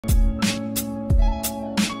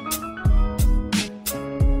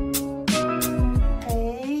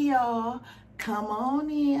Come on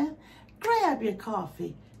in, grab your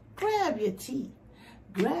coffee, grab your tea,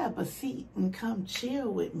 grab a seat and come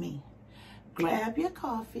chill with me. Grab your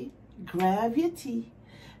coffee, grab your tea,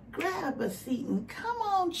 grab a seat and come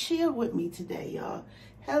on chill with me today, y'all.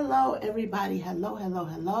 Hello, everybody. Hello, hello,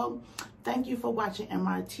 hello. Thank you for watching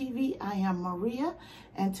MRTV. I am Maria,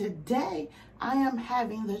 and today I am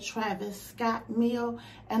having the Travis Scott meal,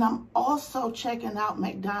 and I'm also checking out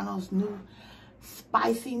McDonald's new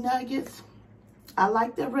spicy nuggets. I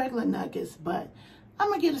like their regular nuggets, but I'm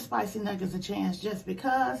going to give the spicy nuggets a chance just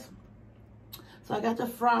because. So I got the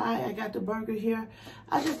fry, I got the burger here.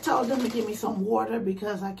 I just told them to give me some water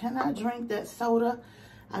because I cannot drink that soda.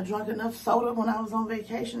 I drank enough soda when I was on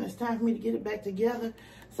vacation. It's time for me to get it back together.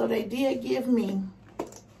 So they did give me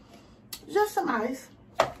just some ice.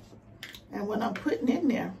 And what I'm putting in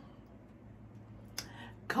there,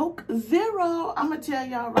 Coke Zero. I'm going to tell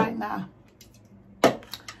y'all right now.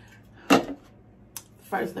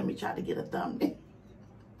 First, let me try to get a thumbnail.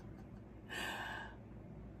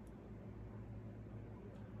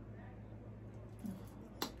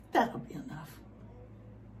 That'll be enough.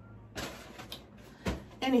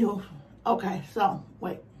 Anywho, okay, so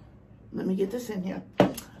wait. Let me get this in here.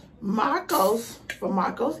 Marcos, for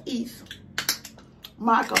Marcos East.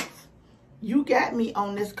 Marcos, you got me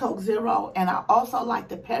on this Coke Zero, and I also like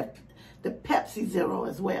the Pepsi Zero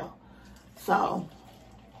as well. So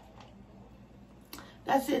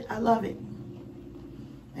that's it. I love it.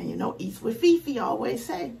 And you know, Eats with Fifi always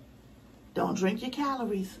say, don't drink your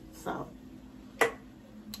calories. So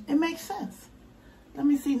it makes sense. Let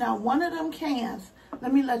me see now. One of them cans.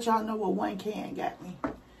 Let me let y'all know what one can got me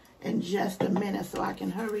in just a minute so I can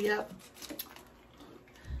hurry up.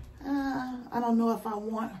 I don't know if I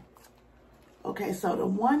want. Okay, so the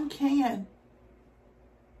one can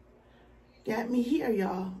got me here,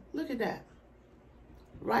 y'all. Look at that.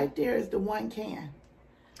 Right there is the one can.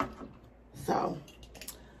 So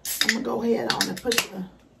I'm going to go ahead on and put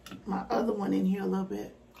my other one in here a little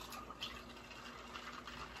bit.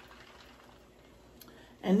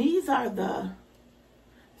 And these are the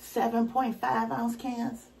 7.5 ounce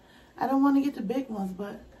cans. I don't want to get the big ones,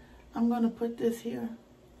 but I'm going to put this here.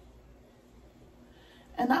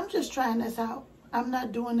 And I'm just trying this out. I'm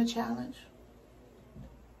not doing the challenge.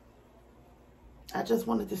 I just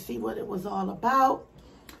wanted to see what it was all about.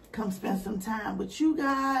 Come spend some time with you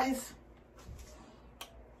guys.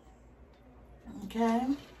 Okay.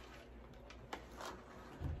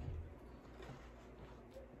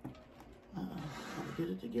 Get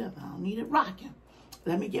it together. I don't need it rocking.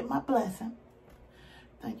 Let me get my blessing.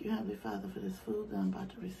 Thank you, Heavenly Father, for this food that I'm about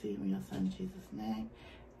to receive in your Son, Jesus' name.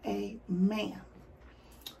 Amen.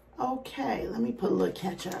 Okay, let me put a little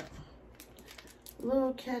ketchup. A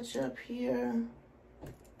little ketchup here.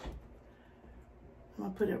 I'm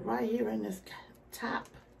going to put it right here in this top.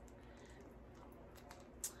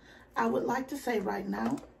 I would like to say right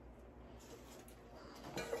now,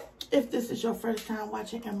 if this is your first time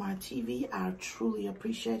watching MRTV, I truly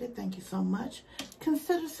appreciate it. Thank you so much.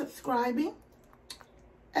 Consider subscribing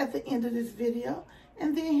at the end of this video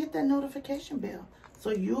and then hit that notification bell so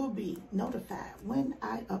you'll be notified when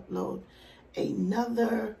I upload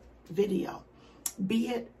another video. Be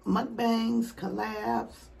it mukbangs,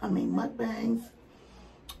 collabs,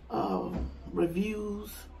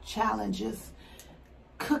 reviews, challenges,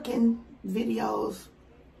 cooking videos.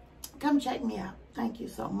 Come check me out. Thank you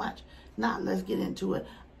so much. Now, let's get into it.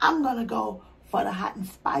 I'm going to go for the hot and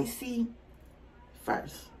spicy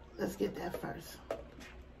first. Let's get that first.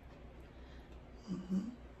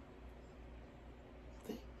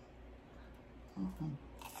 See?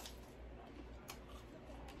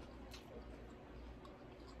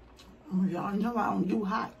 Y'all know I don't do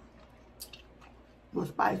hot with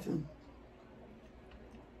spicy.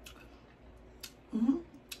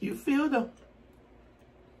 You feel the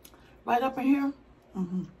right up in here?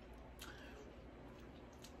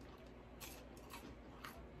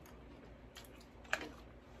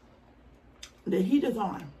 The heat is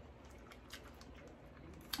on.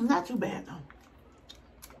 Not too bad though.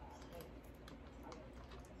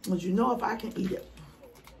 But you know, if I can eat it,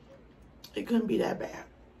 it couldn't be that bad.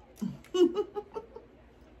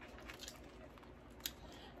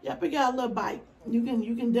 Yep, it got a little bite. You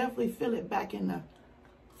can definitely feel it back in the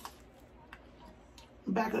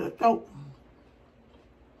back of the throat.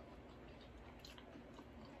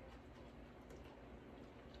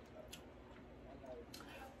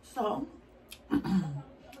 So,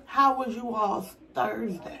 how was you all's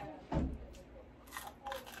Thursday?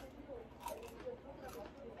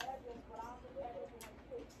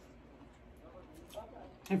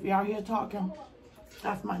 If y'all hear talking,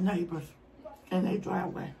 that's my neighbors in their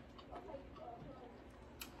driveway.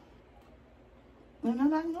 And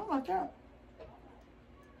then I know about that.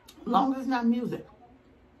 As long as it's not music.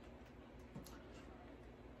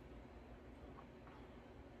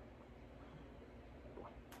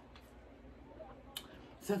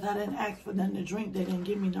 Since I didn't ask for nothing to drink, they didn't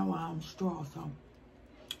give me no straw, so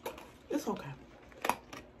it's okay.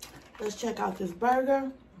 Let's check out this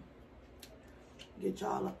burger. Get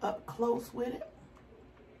y'all up close with it.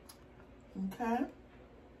 Okay.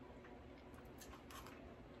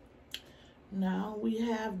 Now we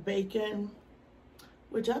have bacon,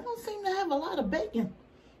 which I don't seem to have a lot of bacon.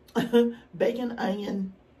 Bacon,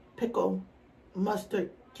 onion, pickle,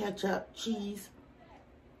 mustard, ketchup, cheese.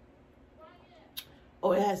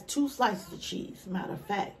 Oh, it has 2 slices of cheese, matter of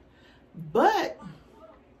fact. But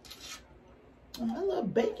I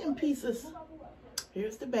love bacon pieces.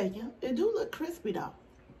 Here's the bacon. It do look crispy though,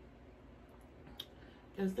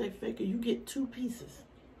 because they figure you get 2 pieces.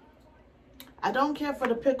 I don't care for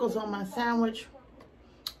the pickles on my sandwich,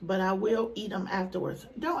 but I will eat them afterwards.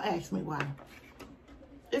 Don't ask me why.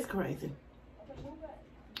 It's crazy.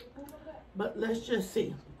 But let's just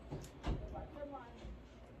see.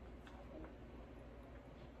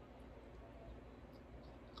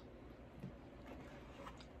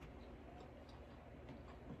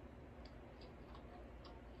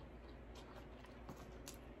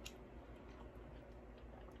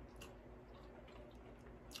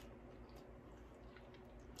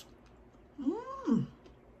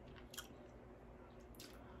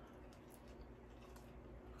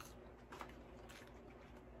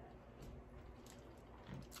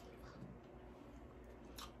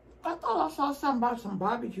 I thought I saw something about some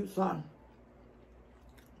barbecue sauce.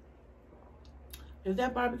 Is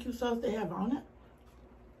that barbecue sauce they have on it?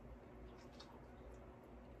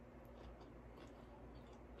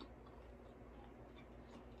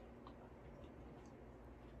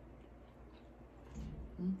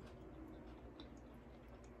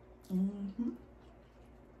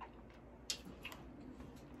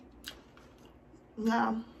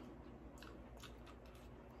 Now,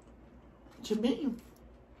 to me,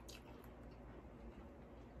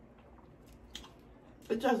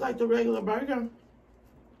 it's just like the regular burger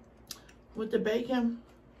with the bacon.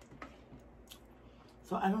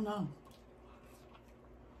 So I don't know.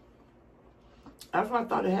 That's why I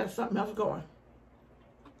thought it had something else going.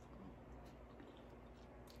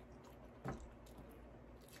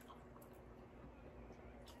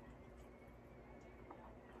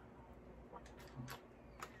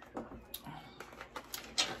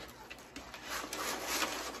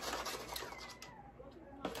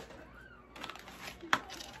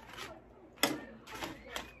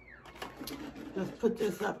 Let's put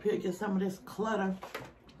this up here, get some of this clutter.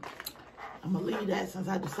 I'm gonna leave that since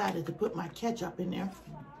I decided to put my ketchup in there.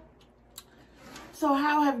 So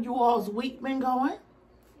how have you all's week been going?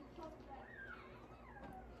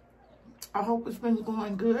 I hope it's been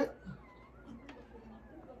going good.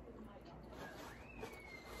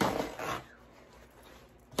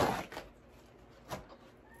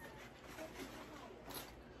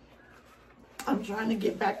 I'm trying to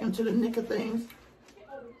get back into the nick of things.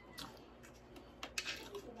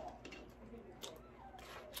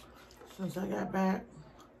 Since I got back.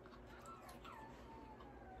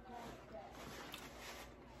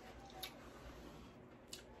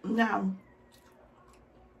 Now,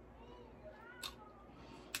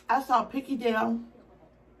 I saw Picky Dale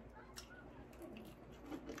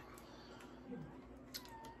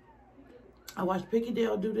I watched Picky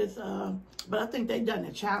Dale do this, but I think they done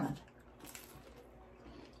a challenge.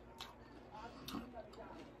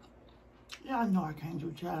 Yeah, I know I can't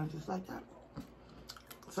do challenges like that.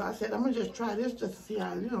 So I said, I'm going to just try this just to see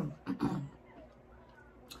how I do.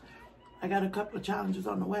 I got a couple of challenges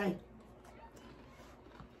on the way.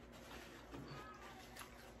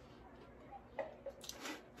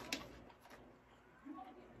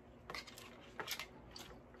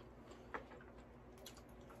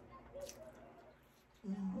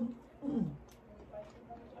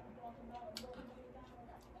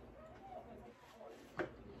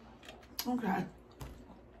 Okay.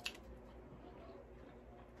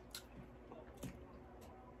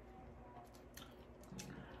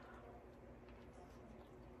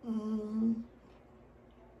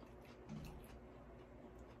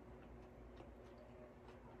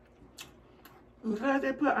 I'm glad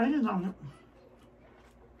they put onions on it.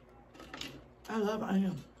 I love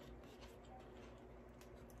onions.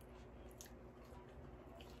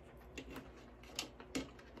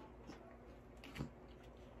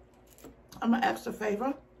 I'm gonna ask a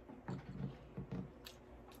favor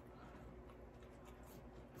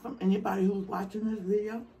from anybody who's watching this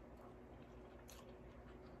video.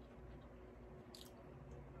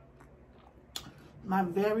 My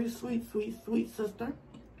very sweet, sweet, sweet sister.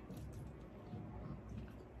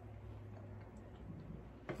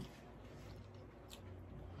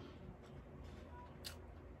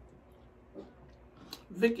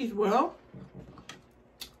 Vicky's World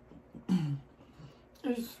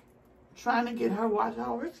is trying to get her watch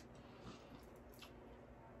hours.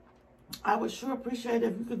 I would sure appreciate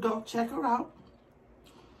it if you could go check her out.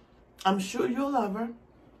 I'm sure you'll love her.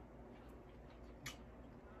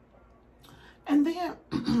 And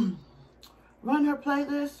then run her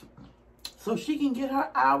playlist so she can get her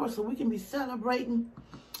hours, so we can be celebrating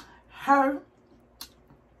her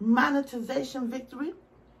monetization victory.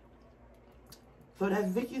 So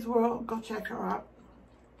that's Vicky's World. Go check her out.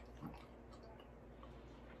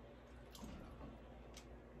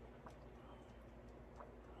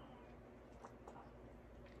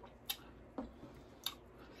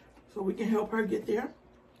 So we can help her get there.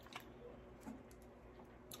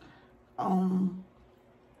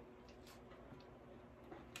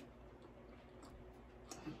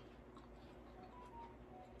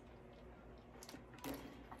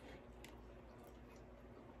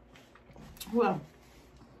 Well,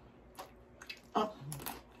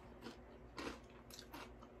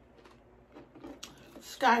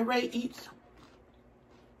 Sky Ray Eats.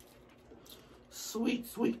 Sweet,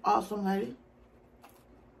 sweet, awesome lady.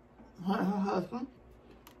 Her and her husband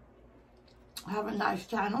have a nice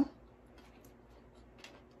channel.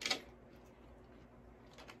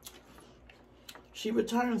 She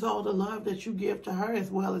returns all the love that you give to her,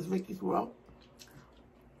 as well as Vicky's World.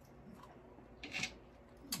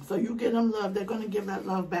 So you give them love, they're going to give that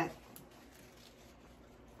love back.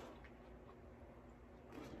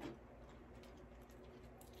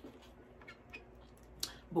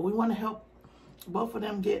 But we want to help both of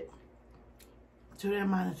them get to their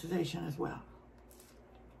monetization as well.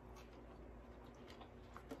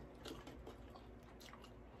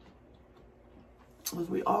 Because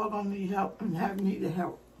we all going to need help and have needed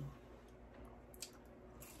help.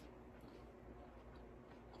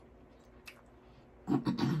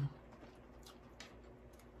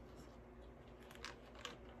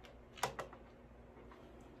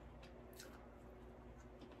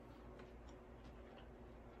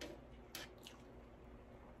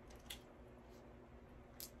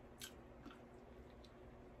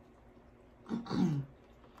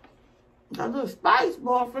 That little spice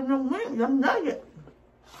ball from the wings, them nugget.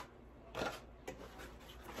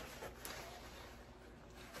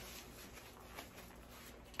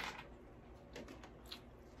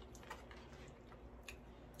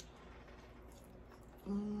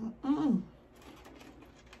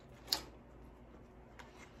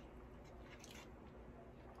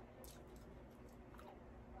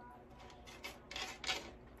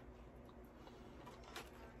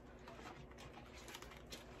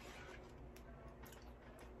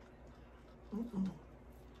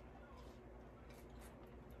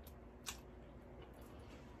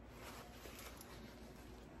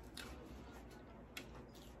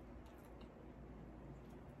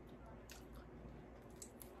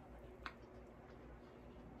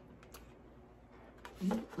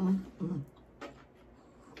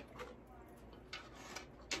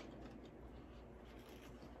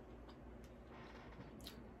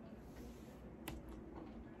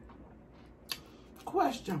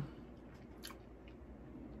 Question.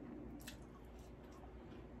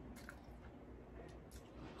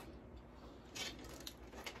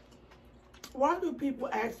 Why do people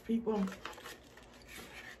ask people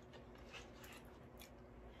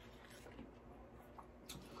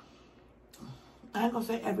I ain't gonna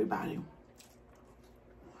say everybody.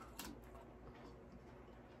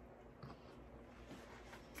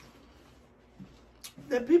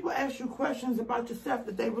 That people ask you questions about yourself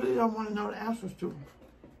that they really don't want to know the answers to.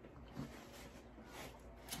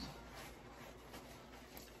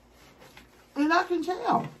 And I can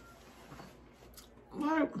tell.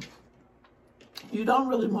 Like, you don't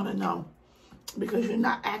really want to know because you're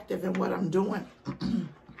not active in what I'm doing.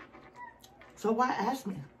 So why ask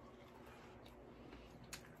me?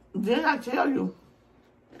 Then I tell you.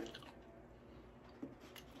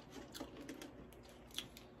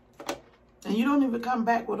 And you don't even come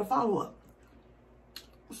back with a follow-up.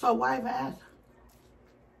 So why even ask?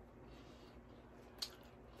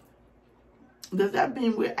 Does that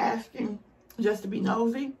mean we're asking just to be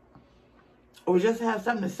nosy? Or just to have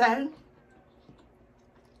something to say?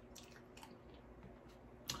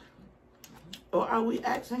 Or are we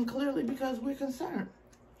asking clearly because we're concerned?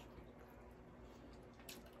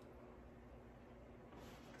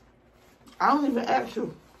 I don't even ask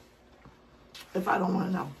you if I don't want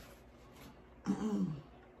to know.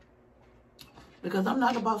 Because I'm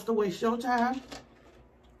not about to waste your time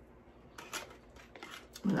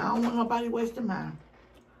And I don't want nobody wasting mine.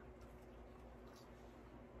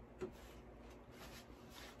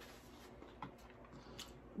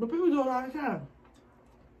 But people do it all the time.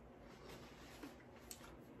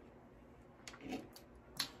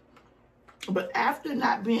 But after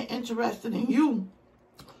not being interested in you,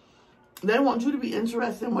 they want you to be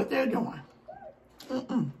interested in what they're doing.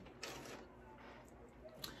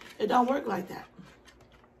 It don't work like that.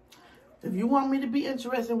 If you want me to be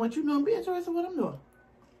interested in what you're doing, be interested in what I'm doing.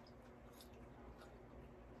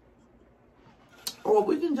 Or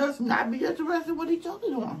we can just not be interested in what each other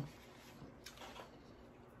doing.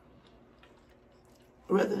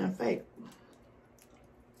 Rather than fake.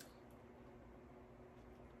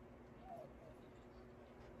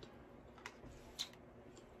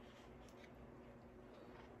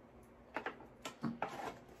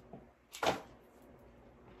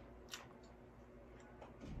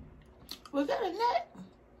 Was that a net?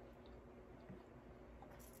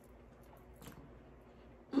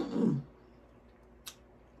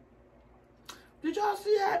 Did y'all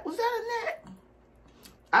see that? Was that a net?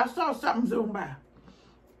 I saw something zoom by.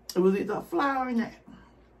 It was either a fly or a net.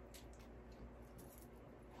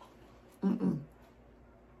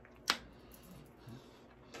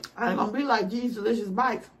 I ain't gonna be like these delicious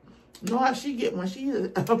bites. You know how she get when she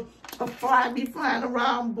a fly be flying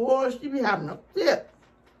around, boy, she be having a fit.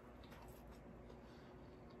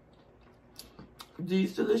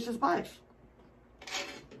 These delicious bites.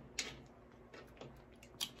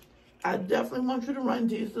 I definitely want you to run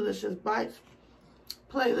these delicious bites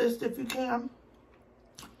playlist if you can.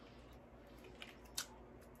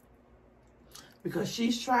 Because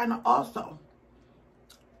she's trying to also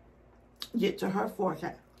get to her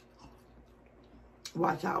forte.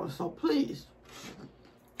 Watch out. So please,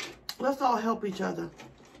 let's all help each other.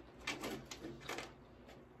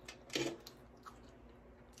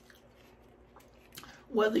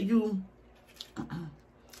 Whether you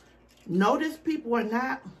notice people or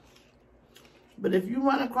not, but if you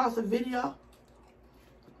run across a video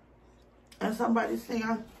and somebody's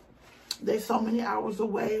saying they're so many hours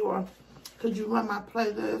away, or could you run my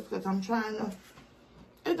playlist because I'm trying to,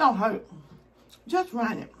 it don't hurt. Just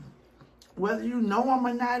run it. Whether you know them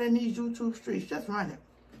or not in these YouTube streets, just run it.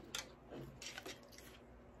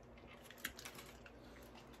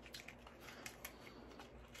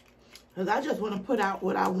 Because I just want to put out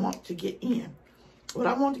what I want to get in. What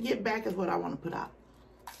I want to get back is what I want to put out.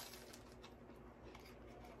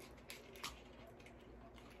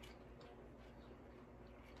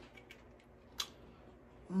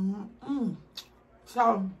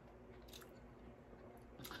 So,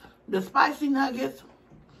 the spicy nuggets,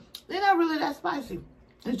 they're not really that spicy.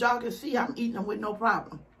 As y'all can see, I'm eating them with no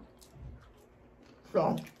problem.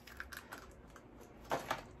 So,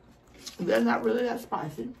 they're not really that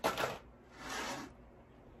spicy.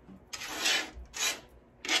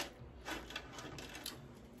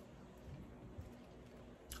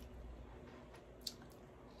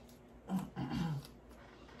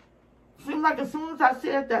 Seems like as soon as I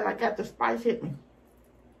said that, I got the spice hit me.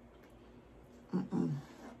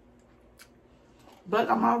 But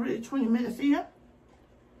I'm already 20 minutes in.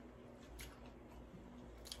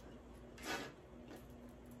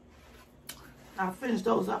 I'll finish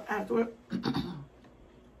those up afterward.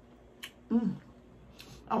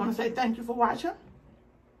 I want to say thank you for watching.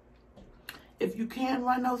 If you can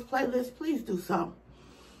run those playlists, please do so.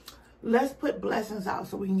 Let's put blessings out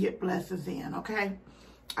so we can get blessings in, okay?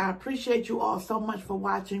 I appreciate you all so much for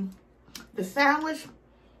watching. The sandwich,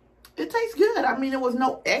 it tastes good. I mean, there was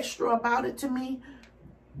no extra about it to me.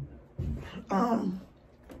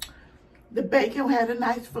 The bacon had a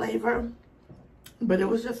nice flavor, but it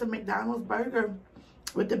was just a McDonald's burger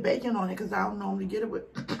with the bacon on it because I don't normally get it with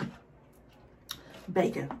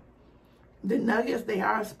bacon. The nuggets, they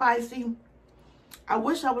are spicy. I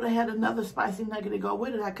wish I would have had another spicy nugget to go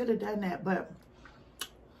with it. I could have done that, but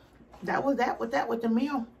that was that with the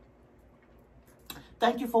meal.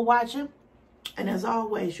 Thank you for watching. And as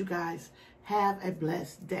always, you guys, have a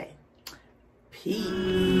blessed day.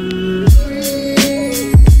 Peace.